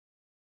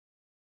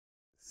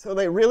So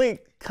they really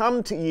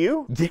come to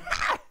you? Yeah.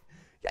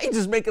 Yeah, you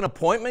just make an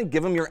appointment,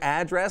 give them your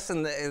address,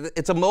 and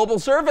it's a mobile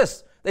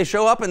service. They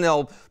show up and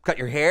they'll cut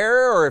your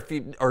hair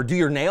or do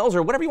your nails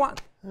or whatever you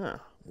want. Huh,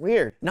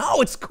 weird. No,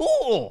 it's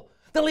cool.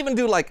 They'll even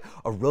do like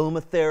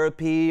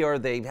aromatherapy, or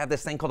they have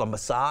this thing called a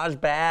massage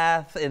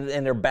bath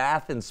in their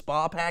bath and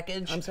spa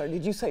package. I'm sorry,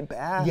 did you say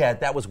bath? Yeah,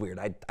 that was weird.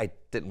 I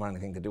didn't want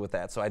anything to do with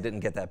that, so I didn't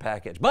get that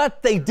package.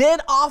 But they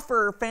did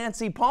offer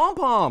fancy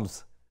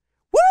pom-poms.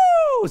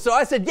 Woo! So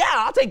I said, yeah,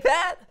 I'll take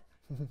that.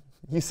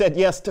 You said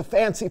yes to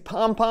fancy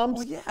pom-poms?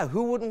 Well, yeah,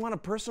 who wouldn't want a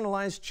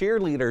personalized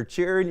cheerleader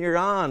cheering you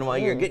on while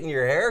you're getting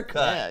your hair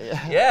cut?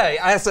 Yeah,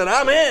 I said,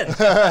 I'm in.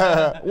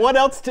 What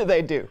else do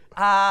they do?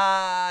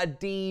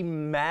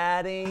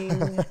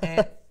 De-matting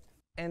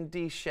and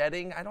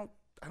de-shedding. I don't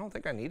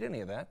think I need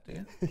any of that, do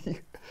you?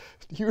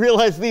 You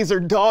realize these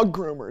are dog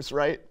groomers,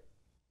 right?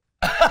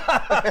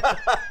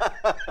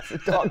 It's a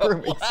dog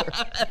grooming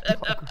service.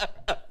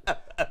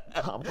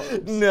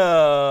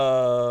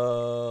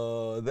 No,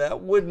 that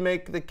would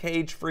make the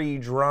cage-free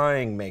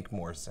drying make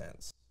more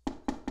sense.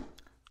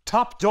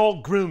 Top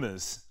Dog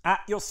Groomers,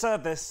 at your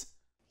service.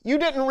 You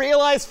didn't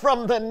realize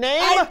from the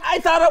name? I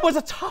thought I was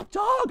a top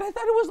dog. I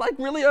thought it was like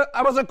really,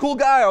 I was a cool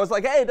guy. I was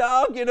like, hey,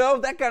 dog, you know,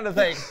 that kind of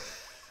thing.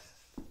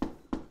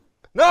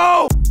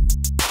 No!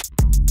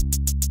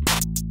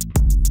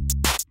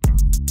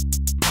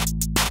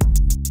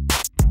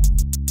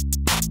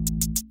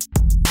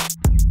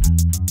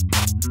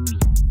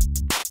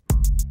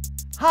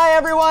 Hi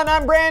everyone,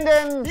 I'm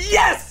Brandon.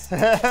 Yes!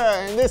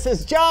 And this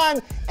is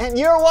John, and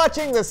you're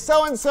watching the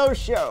So-and-So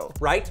Show.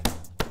 Right?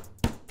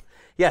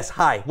 Yes,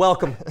 hi,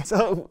 welcome.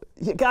 So,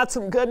 you got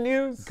some good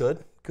news?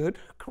 Good.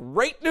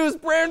 Great news,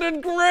 Brandon,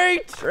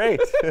 great!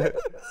 Great. Do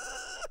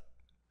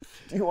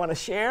you want to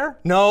share?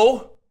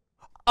 No.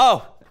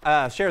 Oh,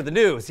 share the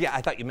news. Yeah,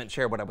 I thought you meant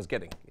share what I was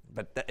getting.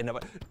 But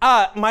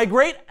my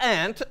great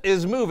aunt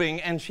is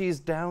moving and she's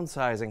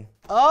downsizing.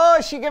 Oh,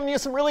 is she giving you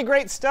some really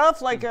great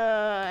stuff, like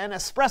an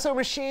espresso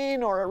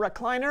machine or a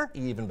recliner?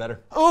 Even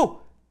better.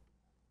 Oh,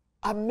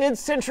 a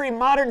mid-century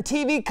modern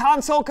TV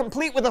console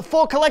complete with a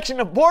full collection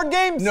of board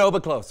games? No,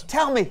 but close.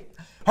 Tell me.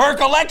 Her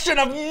collection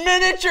of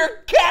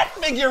miniature cat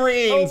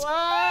figurines.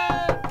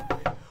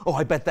 What? Oh,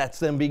 I bet that's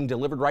them being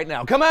delivered right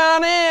now. Come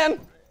on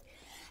in.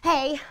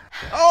 Hey.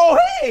 Oh,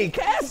 hey,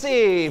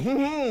 Cassie.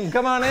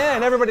 Come on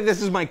in. Everybody, this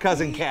is my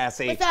cousin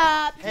Cassie. What's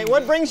up? Hey,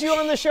 what brings you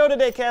on the show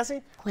today,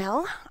 Cassie?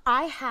 Well,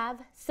 I have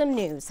some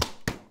news.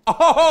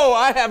 Oh,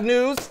 I have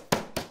news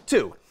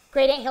too.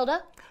 Great Aunt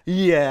Hilda?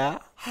 Yeah.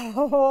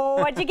 Oh,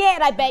 what'd you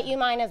get? I bet you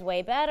mine is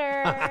way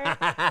better.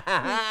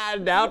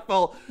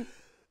 Doubtful.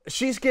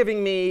 She's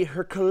giving me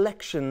her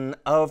collection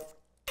of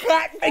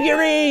cat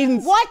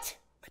figurines. What?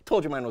 I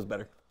told you mine was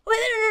better. Wait,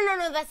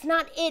 no, that's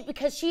not it,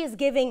 because she is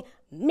giving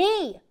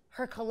me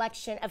her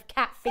collection of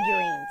cat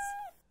figurines.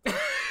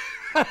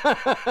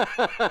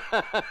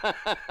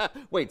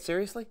 Wait,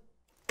 seriously?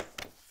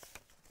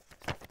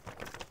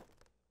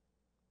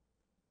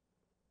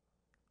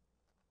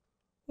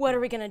 What are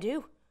we gonna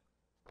do?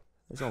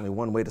 There's only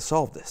one way to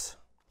solve this.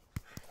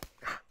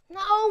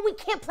 No, we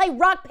can't play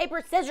rock,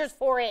 paper, scissors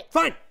for it.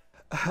 Fine.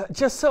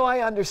 Just so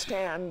I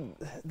understand,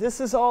 this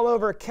is all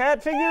over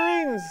cat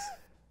figurines?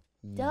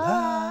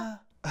 Duh.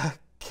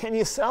 Can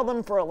you sell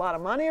them for a lot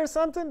of money or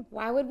something?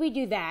 Why would we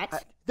do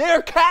that?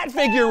 They're cat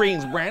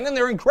figurines, Brandon.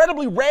 They're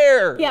incredibly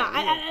rare.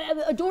 Yeah,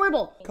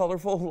 adorable.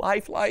 Colorful,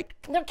 lifelike.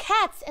 They're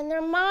cats and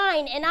they're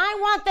mine, and I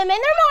want them and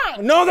they're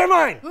mine. No, they're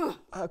mine.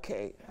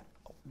 Okay,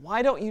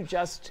 why don't you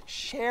just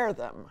share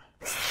them?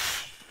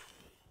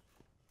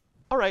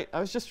 All right, I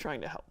was just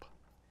trying to help.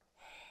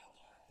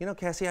 You know,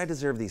 Cassie, I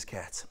deserve these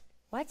cats.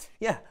 What?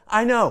 Yeah,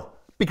 I know.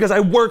 Because I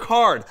work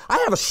hard. I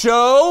have a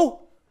show.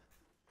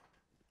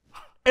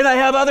 And I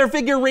have other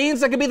figurines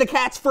that could be the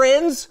cat's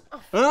friends.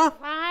 Huh?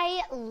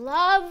 I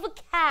love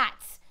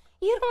cats.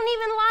 You don't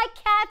even like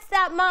cats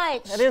that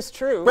much. That is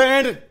true.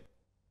 Brandon.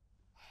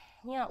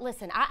 You know,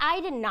 listen, I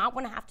did not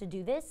want to have to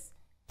do this,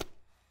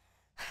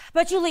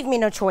 but you leave me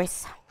no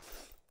choice.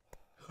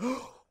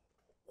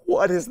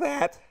 What is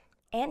that?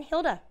 Aunt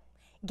Hilda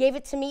gave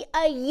it to me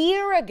a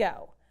year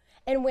ago.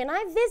 And when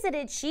I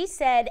visited, she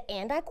said,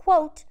 and I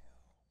quote,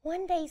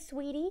 "One day,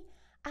 sweetie,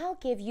 I'll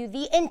give you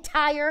the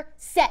entire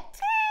set."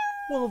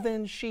 Well,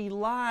 then she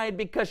lied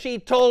because she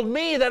told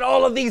me that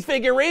all of these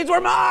figurines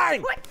were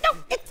mine. What? No,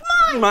 it's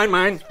mine.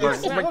 Mine.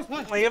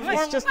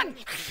 It's just...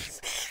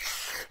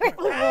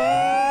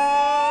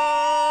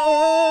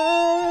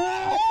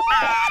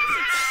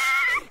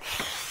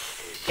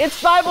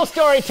 It's Bible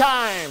story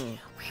time.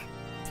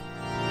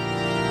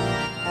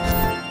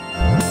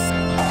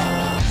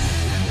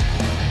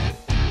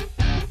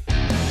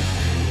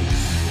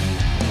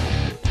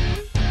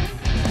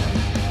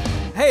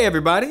 Hey,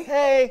 everybody.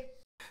 Hey.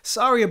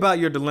 Sorry about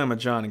your dilemma,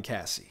 John and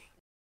Cassie.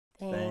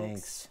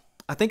 Thanks.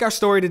 I think our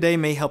story today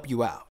may help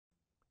you out.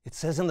 It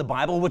says in the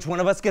Bible which one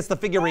of us gets the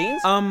figurines?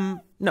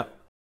 No.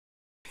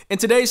 In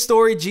today's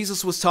story,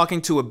 Jesus was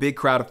talking to a big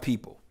crowd of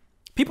people.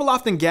 People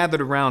often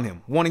gathered around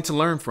him, wanting to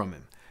learn from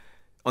him.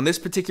 On this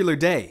particular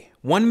day,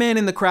 one man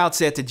in the crowd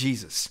said to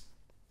Jesus,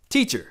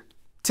 "Teacher,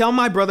 tell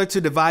my brother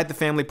to divide the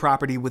family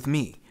property with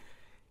me."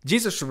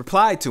 Jesus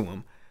replied to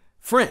him,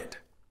 "Friend,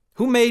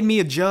 who made me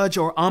a judge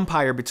or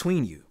umpire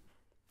between you?"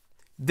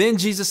 Then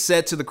Jesus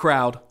said to the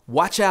crowd,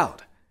 "Watch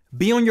out.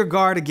 Be on your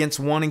guard against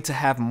wanting to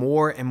have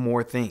more and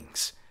more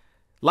things.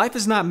 Life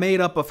is not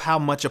made up of how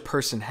much a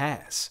person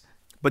has."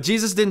 But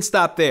Jesus didn't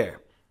stop there.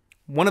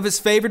 One of his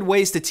favorite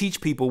ways to teach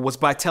people was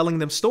by telling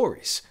them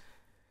stories.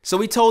 So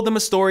he told them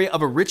a story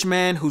of a rich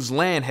man whose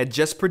land had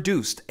just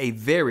produced a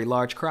very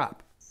large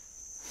crop.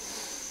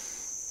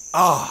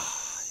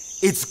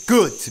 It's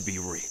good to be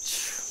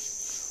rich.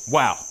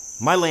 Wow,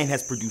 my land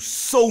has produced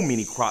so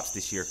many crops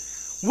this year.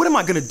 What am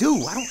I gonna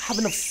do? I don't have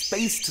enough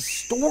space to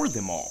store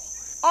them all.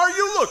 Are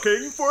you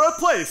looking for a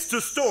place to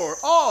store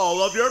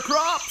all of your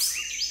crops?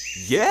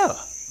 Yeah.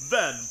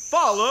 Then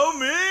follow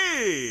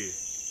me.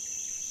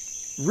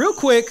 Real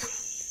quick,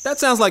 that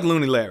sounds like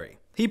Looney Larry.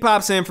 He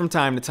pops in from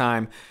time to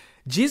time.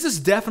 Jesus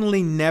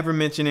definitely never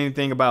mentioned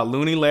anything about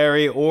Looney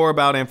Larry or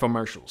about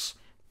infomercials.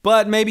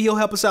 But maybe he'll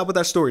help us out with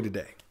our story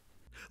today.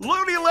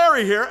 Looney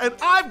Larry here, and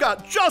I've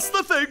got just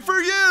the thing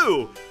for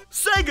you.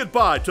 Say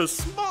goodbye to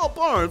small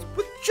barns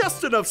with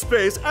just enough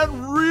space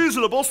and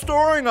reasonable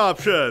storing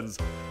options.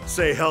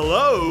 Say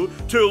hello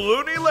to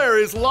Looney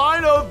Larry's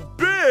line of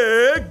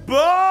big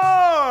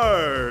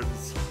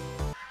barns.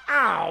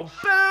 Oh,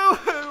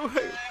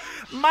 boo-hoo-hoo.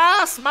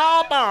 My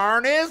small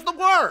barn is the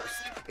worst.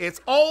 It's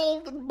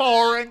old and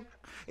boring.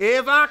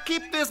 If I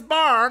keep this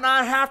barn,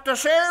 I have to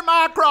share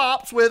my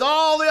crops with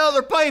all the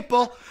other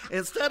people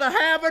instead of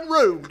having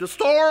room to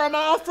store them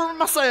all for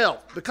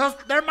myself because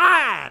they're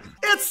mine.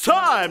 It's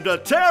time to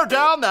tear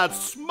down that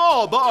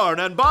small barn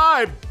and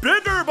buy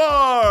bigger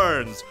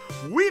barns.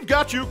 We've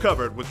got you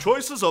covered with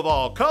choices of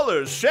all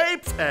colors,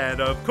 shapes,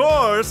 and of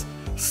course,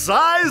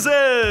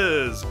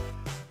 sizes.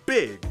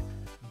 Big,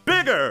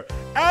 bigger,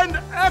 and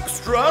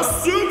extra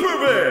super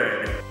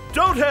big.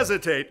 Don't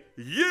hesitate.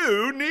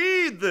 You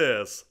need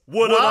this.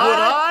 Would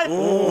I?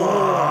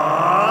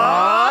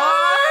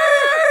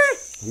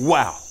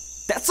 Wow,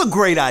 that's a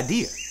great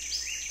idea.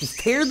 Just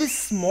tear this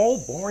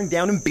small barn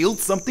down and build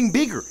something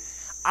bigger.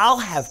 I'll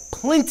have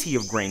plenty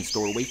of grain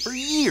stored away for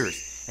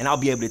years, and I'll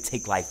be able to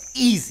take life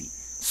easy.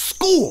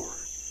 Score!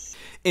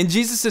 In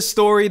Jesus'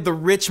 story, the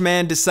rich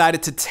man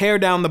decided to tear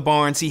down the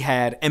barns he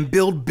had and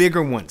build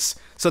bigger ones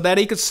so that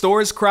he could store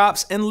his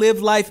crops and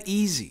live life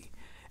easy.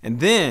 And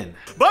then...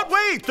 But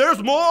wait,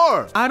 there's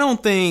more! I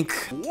don't think...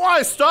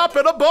 Why stop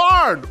at a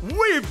barn?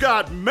 We've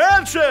got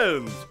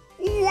mansions,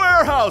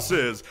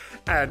 warehouses,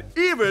 and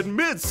even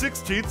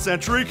mid-16th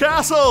century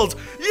castles.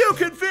 You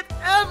can fit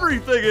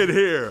everything in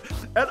here.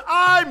 And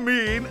I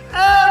mean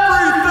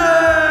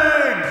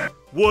everything!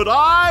 Would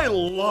I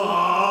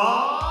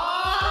lie?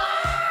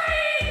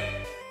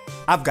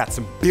 I've got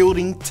some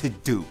building to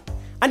do.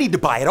 I need to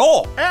buy it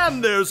all.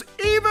 And there's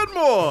even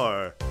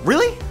more.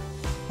 Really?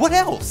 What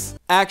else?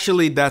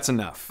 Actually, that's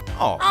enough.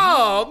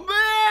 Oh,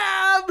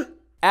 man!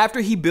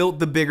 After he built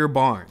the bigger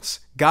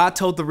barns, God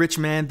told the rich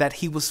man that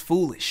he was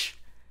foolish.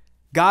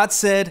 God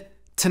said,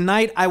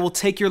 "Tonight I will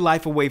take your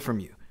life away from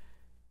you.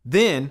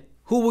 Then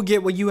who will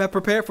get what you have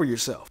prepared for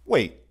yourself?"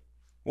 Wait,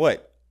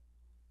 what?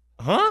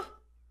 Huh?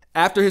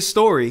 After his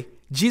story,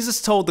 Jesus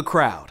told the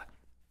crowd,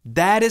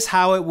 "That is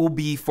how it will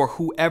be for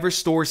whoever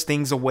stores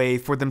things away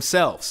for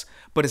themselves,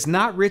 but is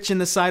not rich in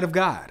the sight of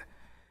God."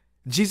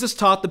 Jesus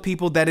taught the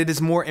people that it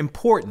is more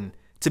important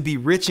to be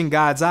rich in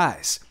God's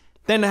eyes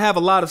than to have a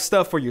lot of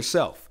stuff for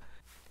yourself.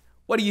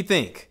 What do you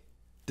think?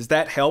 Does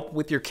that help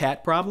with your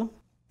cat problem?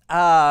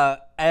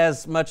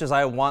 As much as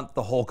I want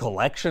the whole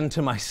collection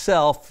to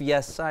myself,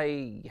 yes,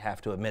 I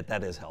have to admit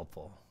that is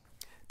helpful.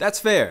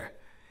 That's fair.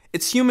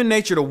 It's human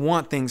nature to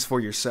want things for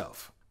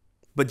yourself.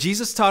 But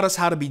Jesus taught us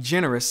how to be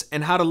generous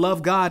and how to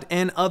love God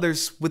and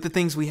others with the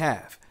things we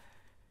have.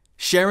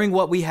 Sharing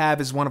what we have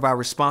is one of our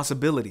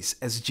responsibilities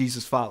as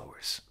Jesus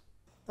followers.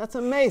 That's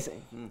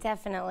amazing.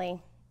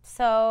 Definitely.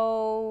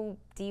 So,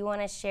 do you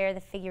want to share the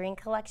figurine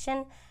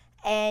collection?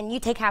 And you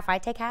take half, I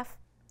take half?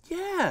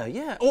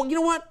 Yeah. Oh, you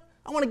know what?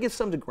 I want to give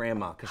some to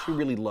Grandma because she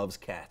really loves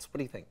cats. What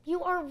do you think?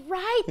 You are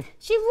right.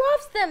 She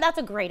loves them. That's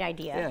a great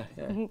idea.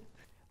 Yeah.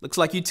 Looks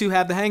like you two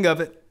have the hang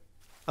of it.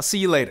 I'll see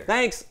you later.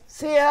 Thanks.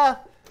 See ya.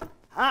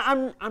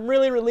 I'm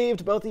really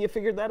relieved both of you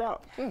figured that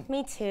out.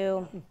 Me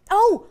too.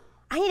 Oh,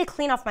 I need to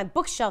clean off my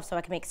bookshelf so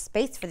I can make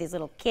space for these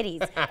little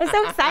kitties. I'm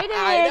so excited.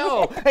 I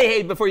know.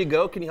 Hey, before you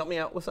go, can you help me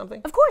out with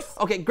something? Of course.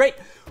 Okay, great.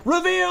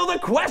 Reveal the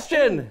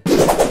question.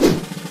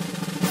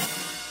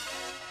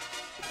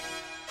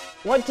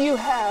 What do you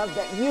have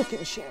that you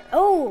can share?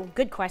 Oh,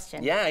 good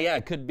question. Yeah,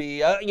 it could be,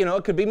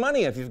 it could be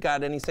money if you've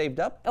got any saved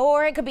up.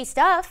 Or it could be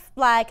stuff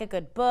like a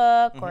good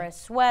book or a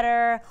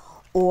sweater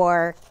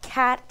or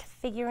cat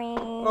figurines.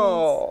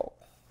 Oh.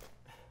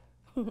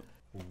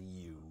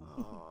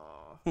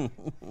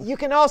 You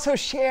can also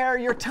share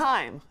your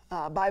time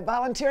by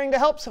volunteering to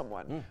help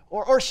someone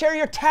or share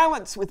your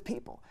talents with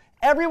people.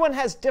 Everyone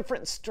has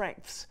different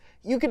strengths.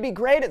 You could be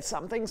great at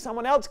something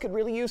someone else could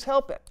really use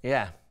help at.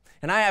 Yeah,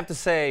 and I have to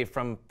say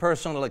from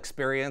personal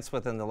experience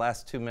within the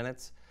last 2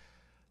 minutes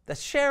that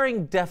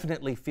sharing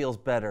definitely feels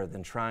better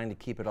than trying to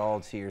keep it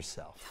all to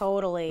yourself.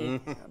 Totally.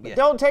 But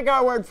don't take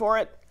our word for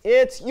it.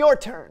 It's your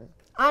turn.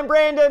 I'm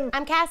Brandon.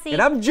 I'm Cassie.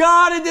 And I'm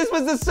John, and this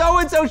was the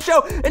So-and-So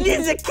Show, and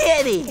he's a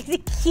kitty. He's a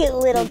cute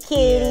little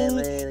kitty.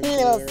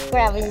 Little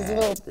scruffy, his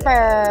little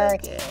fur,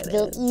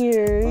 little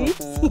ears.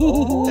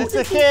 It's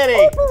a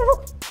kitty.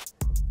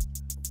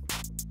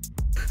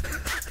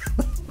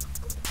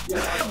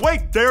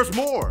 Wait, there's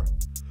more.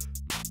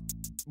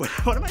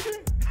 What am I doing?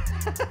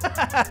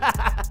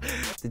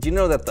 Did you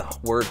know that the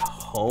word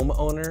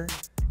homeowner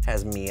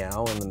has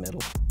meow in the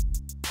middle?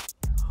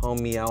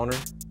 Home meowner.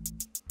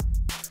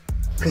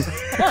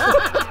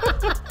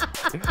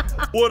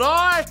 Would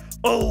I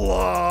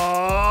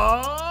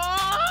lie?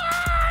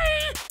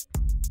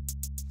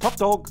 Top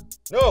dog.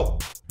 No.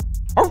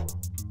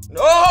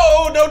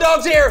 No, no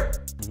dogs here.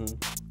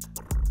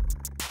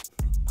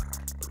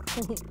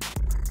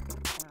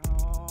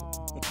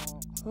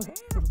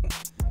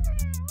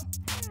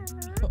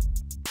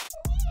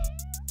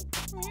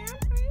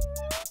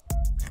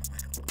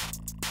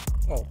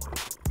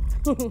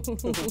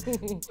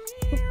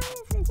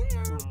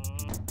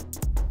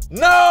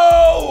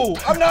 No,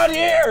 I'm not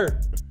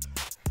here.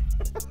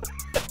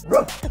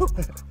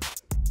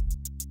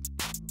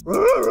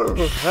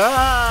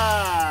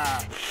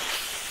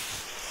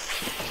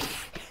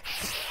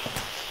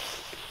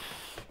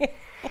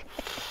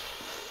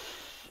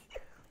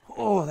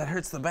 Oh, that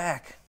hurts the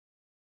back.